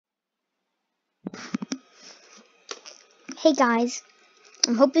Hey guys,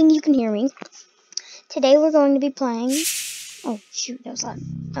 I'm hoping you can hear me. Today we're going to be playing... Oh shoot, that was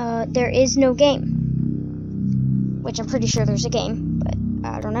loud. There is no game. Which I'm pretty sure there's a game, but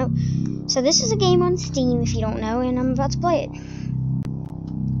I don't know. So this is a game on Steam if you don't know, and I'm about to play it.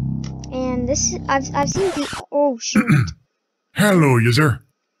 And this, I've seen the... Oh shoot. Hello user.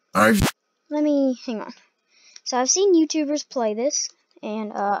 Let me, hang on. So I've seen YouTubers play this,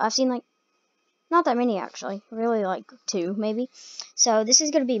 and I've seen like... Not that many, actually. Really, like, 2, maybe. So, this is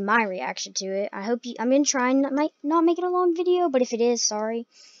going to be my reaction to it. I hope you... I'm going to try and not make it a long video, but if it is, sorry.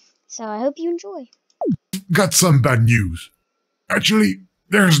 So, I hope you enjoy. Got some bad news. Actually,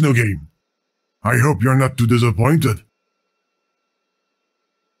 there's no game. I hope you're not too disappointed.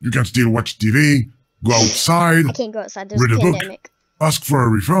 You can still watch TV, go outside, I can't go outside. There's read a a book, pandemic. ask for a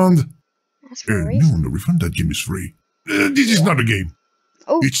refund. Ask for a refund? No, the refund, that game is free. This is not a game.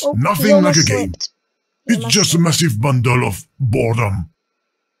 Oh, It's he nothing like almost a game. slipped. He It's almost just a slipped. massive bundle of boredom.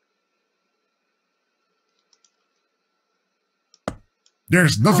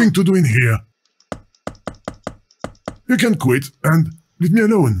 There's nothing to do in here. You can quit and leave me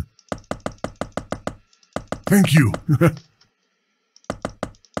alone. Thank you.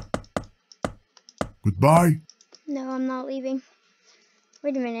 Goodbye. No, I'm not leaving.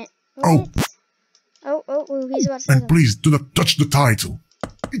 Wait a minute. Oh. What? Oh, he's about to say And something. please do not touch the title.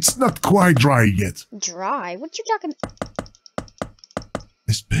 It's not quite dry yet. Dry? What you talking...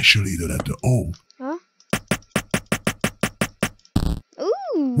 Especially the letter O. Huh?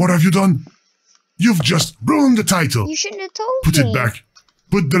 Ooh! What have you done? You've just ruined the title. You shouldn't have told Put me. it back.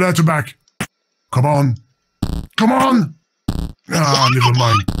 Put the letter back. Come on. Come on! Ah, never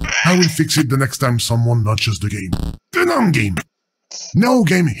mind. I will fix it the next time someone launches the game. The non-game. No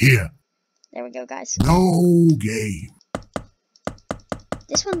game here. There we go, guys. No game.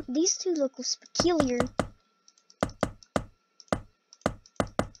 These two look peculiar. I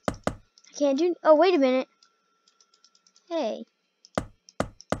can't do... Oh, wait a minute. Hey.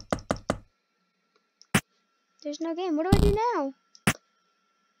 There's no game. What do I do now?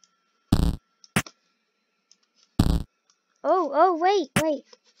 Oh, wait.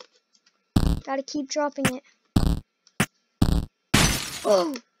 Gotta keep dropping it.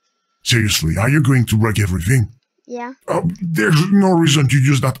 Oh. Seriously, are you going to wreck everything? Yeah. There's no reason to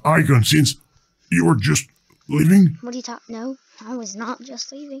use that icon since you were just leaving. What are you talking? No, I was not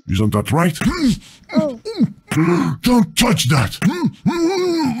just leaving. Isn't that right? Oh. Don't touch that.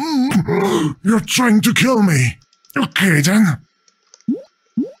 You're trying to kill me. Okay, then.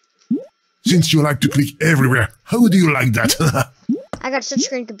 Since you like to click everywhere, how do you like that? I got a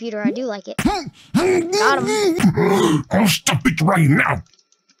touchscreen computer. I do like it. Got him. I'll stop it right now.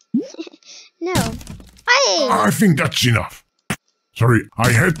 No. Hey! I think that's enough. Sorry, I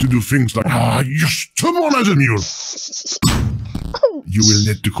had to do things like, you're stubborn as a mule. Oh. You will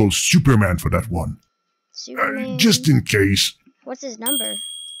need to call Superman for that one. Superman. Just in case. What's his number?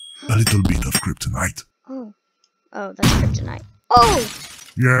 A little bit of kryptonite. Oh. Oh, that's kryptonite. Oh!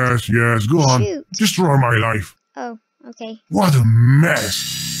 Yes, go on. Shoot. Destroy my life. Oh, okay. What a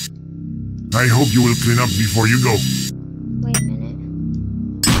mess. I hope you will clean up before you go. Wait a minute.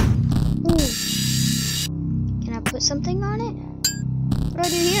 Ooh. Can I put something on it? What do I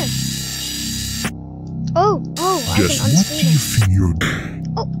do here? Oh, I can Just what do unscrew you it. think you're doing?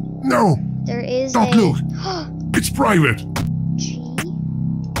 Oh, No, there is don't a... look. It's private.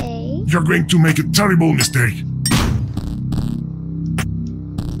 G-A-M... You're going to make a terrible mistake.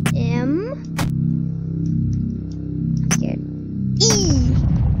 I'm scared. E!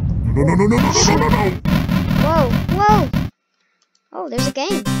 No. Whoa. Oh, there's a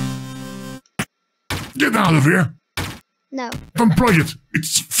game. Get out of here. No. Don't play it.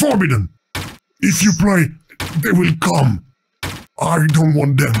 It's forbidden. If you play, they will come. I don't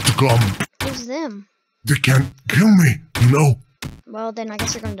want them to come. Who's them? They can't kill me, you know? Well, then I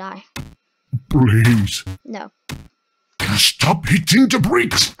guess you're gonna die. Please. No. Stop hitting the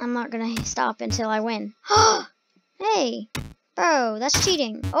bricks. I'm not gonna stop until I win. Hey! Bro, that's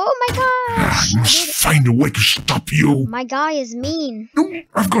cheating. Oh my I gosh! I must did it. find a way to stop you. My guy is mean. No,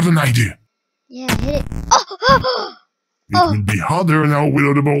 I've got an idea. Yeah, hit it. Oh! It will be harder now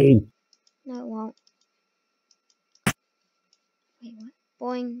without a ball. No, it won't. Wait, what?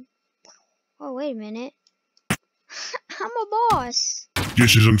 Boing. Oh, wait a minute. I'm a boss.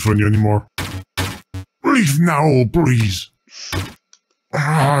 This isn't funny anymore. Leave now, please.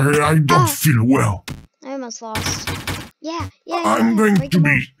 I don't feel well. I almost lost. Yeah. I'm going break to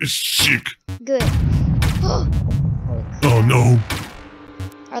them be sick. off. Good. Holy crap. Oh no,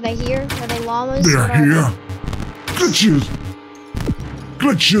 Are they here? Are they llamas? they're What are here.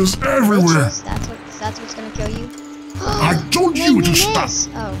 Glitches everywhere. Glitches? That's what's gonna kill you. I told you to stop!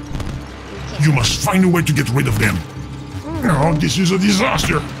 Oh. You must find a way to get rid of them. Oh, this is a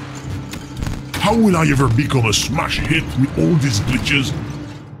disaster. How will I ever become a smash hit with all these glitches?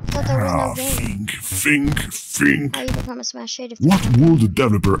 I thought there was no game. Think. How you become a smash hit if What will the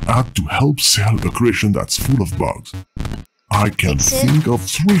developer add to help sell a creation that's full of bugs? I can think of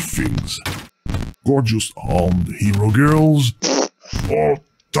 3 things. Gorgeous armed hero girls, or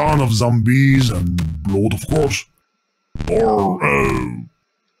ton of zombies and blood, of course, or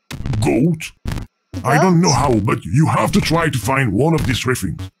goat. I don't know how, but you have to try to find one of these 3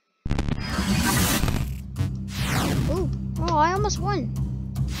 things. Ooh, oh, I almost won.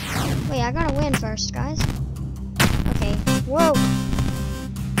 Wait, I gotta win first, guys. Okay, whoa.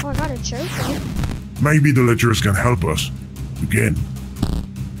 Oh, I got a trophy. Maybe the letters can help us. Again.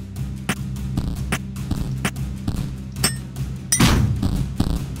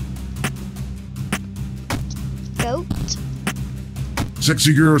 Goat.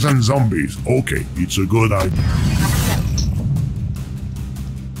 Sexy girls and zombies. Okay, it's a good idea.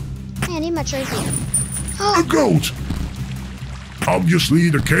 Hey, I need my trophy. A goat! Obviously,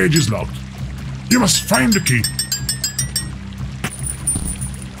 the cage is locked. You must find the key.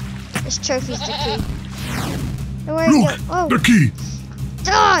 This trophy's the key. Where Look, oh, the key.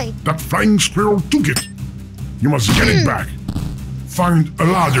 die! That flying squirrel took it. You must get it back. Find a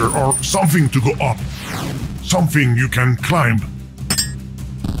ladder or something to go up. Something you can climb.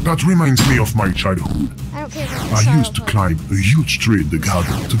 That reminds me of my childhood. I don't care about I the used to climb a huge tree in the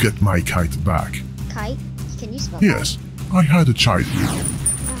garden to get my kite back. Kite? Can you spell Yes, I had a childhood.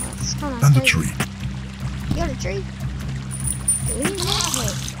 Oh, it's kinda And a crazy. tree. You got a tree? Do we need that?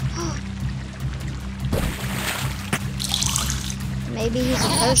 Wait. Maybe he's a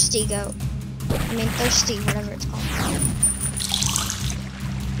thirsty goat. I mean thirsty, whatever it's called.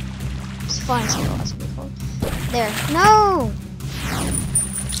 It's flying squirrel, that's what it's called. There. No!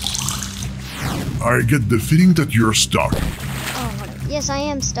 I get the feeling that you're stuck. Oh, whatever. Yes, I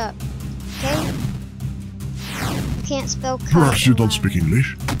am stuck. Okay? I can't spell kite. Perhaps you don't speak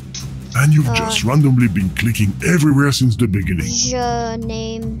English. And you've just randomly been clicking everywhere since the beginning. Je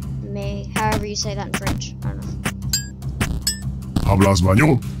name me. However you say that in French. I don't know. Hablas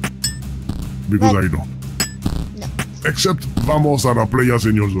español? Because What? I don't. No. Except vamos a la playa,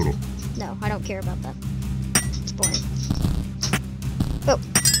 señor Zoro. No, I don't care about that. It's boring. Oh.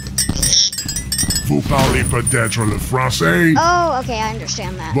 Vous parlez peut-être le français? Oh, okay, I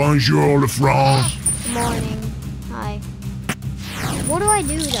understand that. Bonjour, le France. Good morning. Hi. What do I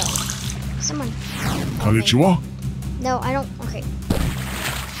do, though? Someone. Konnichiwa? No, I don't. Okay.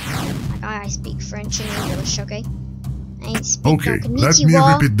 Like, I speak French and English, okay? I ain't speak Okay, no let me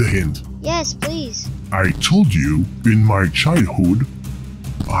konnichiwa. repeat the hint. Yes, please. I told you, in my childhood,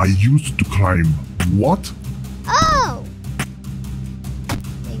 I used to climb what? Oh!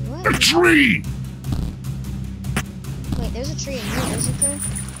 Wait, A what? tree! Wait, there's a tree in here, isn't there?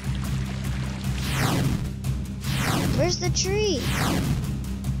 Where's the tree?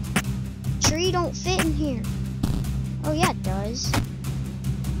 Tree don't fit in here. Oh yeah, it does.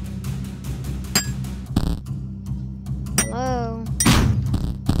 Hello.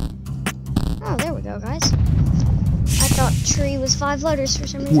 Oh, there we go, guys. I thought tree was 5 letters for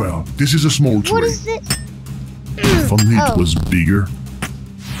some reason. Well, this is a small tree. What is this? If only it Oh. was bigger.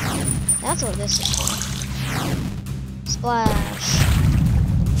 That's what this is for. Splash.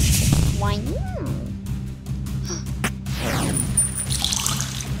 Wine.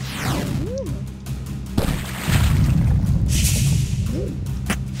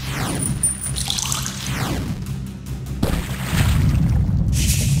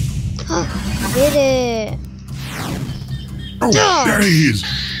 Did it. Oh, there he is.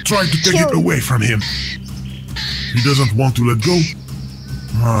 Try to take it away from him. He doesn't want to let go.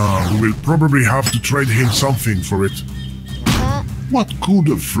 We will probably have to trade him something for it. That What could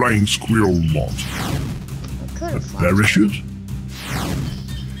a flying squirrel want? could A have parachute?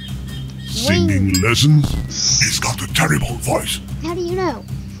 Singing lessons? He's got a terrible voice. How do you know?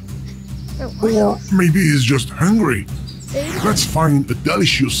 Or maybe he's just hungry. Food? Let's find a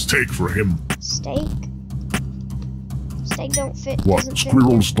delicious steak for him. Steak? Steak don't fit. What, doesn't fit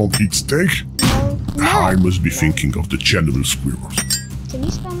squirrels don't eat steak? here. No. I must be No. thinking of the Chernobyl squirrels. Can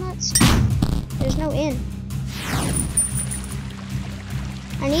you spell that? There's no N.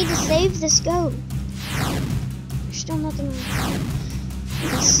 I need to save this goat. There's still nothing wrong.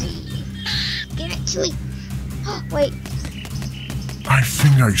 Let's see. Give it to me. Wait. I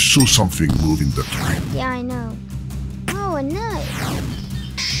think I saw something move in that tree. Yeah, I know. Oh, a nut.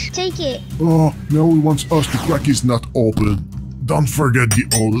 Take it. Oh, now he wants us to crack his nut open. Don't forget the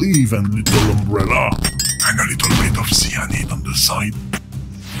olive and little umbrella. and a little bit of cyanide on the side.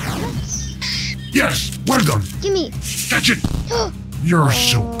 What? Yes, well done. Give me. Catch it. You're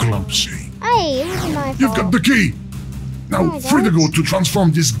so clumsy. Hey, it wasn't my fault. You've got the key. Now, No, I free to don't. go to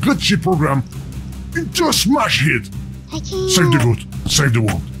transform this glitchy program into a smash hit. I can't. Save the goat. Save the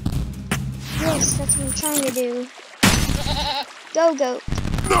world. Yes, that's what I'm trying to do. Go, goat.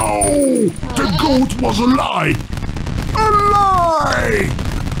 No! The goat was a lie! A lie!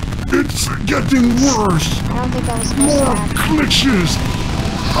 It's getting worse! I don't think I was supposed to More happen. glitches!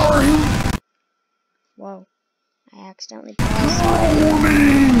 I'm Whoa. I accidentally paused.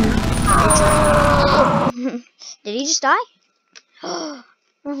 drowning! Did he just die? I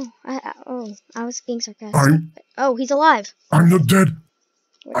was being sarcastic. Oh, he's alive. I'm not dead.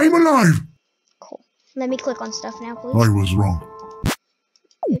 I'm alive! Cool. Let me click on stuff now, please. I was wrong.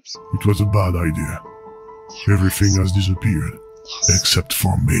 Oops. It was a bad idea. Everything has disappeared. Yes. Except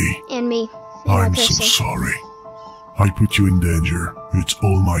for me. And me. And my I'm so pistol. sorry. I put you in danger. It's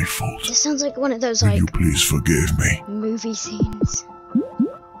all my fault. This sounds like one of those, Will like, you please forgive me? movie scenes.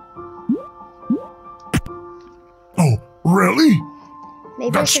 Oh, really? Maybe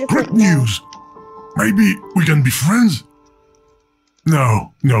I That's should have great clicked no. news. Maybe we can be friends?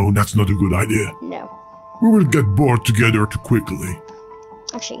 No, that's not a good idea. No. We will get bored together too quickly.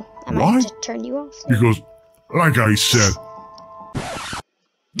 Actually, I might Why? have to turn you off. Because, like I said,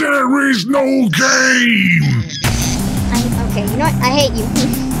 there is no game! Okay, you know what? I hate you.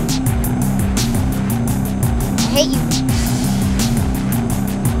 I hate you.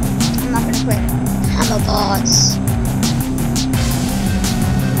 I'm not gonna quit. I'm a boss.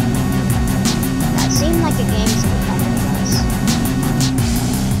 That seemed like a game to me, guys.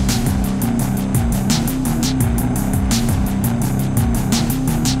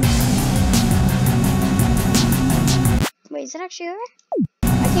 Wait, is it actually over?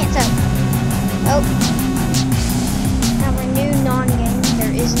 I can't tell. Oh. Now we're new non-game.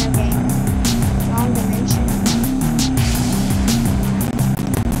 There is no game. Wrong dimension.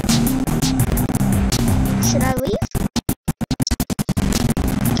 Should I leave?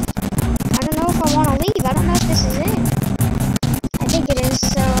 I don't know if I want to leave. I don't know if this is it. I think it is,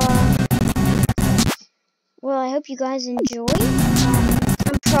 so, well, I hope you guys enjoy.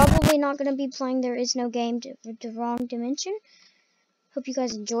 I'm probably not going to be playing There Is No Game to the Wrong Dimension. Hope you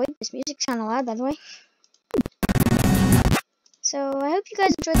guys enjoyed. This music's kind of loud, by the way. So, I hope you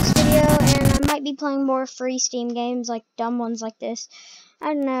guys enjoyed this video, and I might be playing more free Steam games, like dumb ones like this.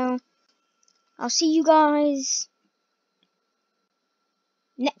 I don't know. I'll see you guys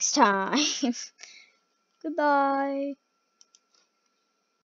next time. Goodbye.